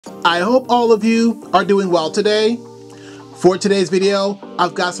I hope all of you are doing well today. For today's video,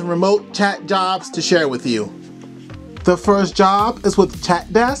 I've got some remote chat jobs to share with you. The first job is with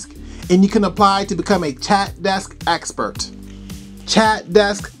Chat Desk, and you can apply to become a Chat Desk expert. Chat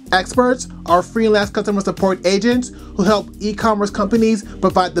Desk experts are freelance customer support agents who help e-commerce companies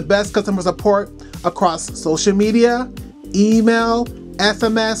provide the best customer support across social media, email,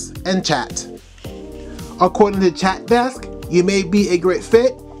 SMS, and chat. According to Chat Desk, you may be a great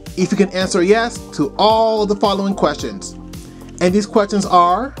fit if you can answer yes to all the following questions. And these questions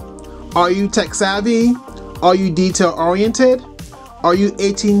are you tech savvy? Are you detail oriented? Are you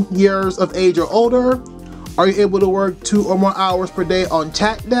 18 years of age or older? Are you able to work 2 or more hours per day on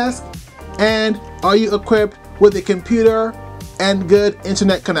Chat Desk? And are you equipped with a computer and good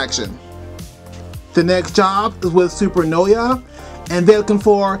internet connection? The next job is with Supernoya, and they're looking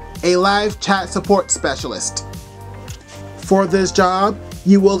for a live chat support specialist. For this job,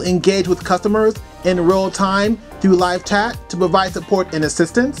 you will engage with customers in real time through live chat to provide support and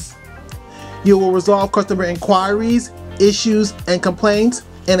assistance. You will resolve customer inquiries, issues, and complaints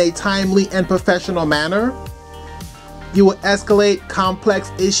in a timely and professional manner. You will escalate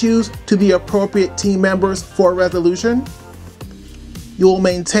complex issues to the appropriate team members for resolution. You will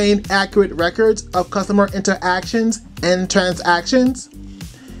maintain accurate records of customer interactions and transactions.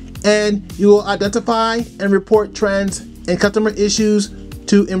 And you will identify and report trends and customer issues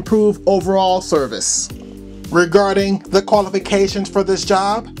to improve overall service. Regarding the qualifications for this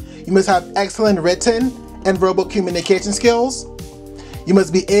job, you must have excellent written and verbal communication skills. You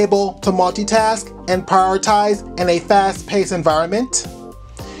must be able to multitask and prioritize in a fast-paced environment.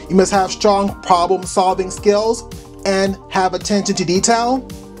 You must have strong problem-solving skills and have attention to detail.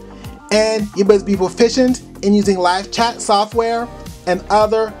 And you must be proficient in using live chat software and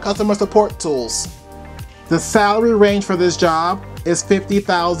other customer support tools. The salary range for this job is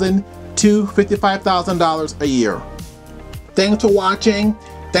 $50,000 to $55,000 a year. Thanks for watching.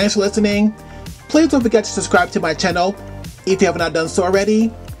 Thanks for listening. Please don't forget to subscribe to my channel. If you have not done so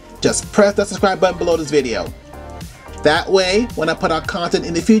already, just press that subscribe button below this video. That way, when I put out content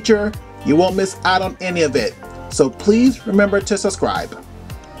in the future, you won't miss out on any of it. So please remember to subscribe.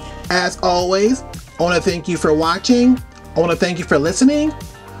 As always, I want to thank you for watching. I want to thank you for listening.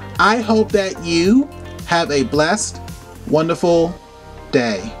 I hope that you have a blessed, wonderful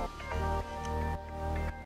day.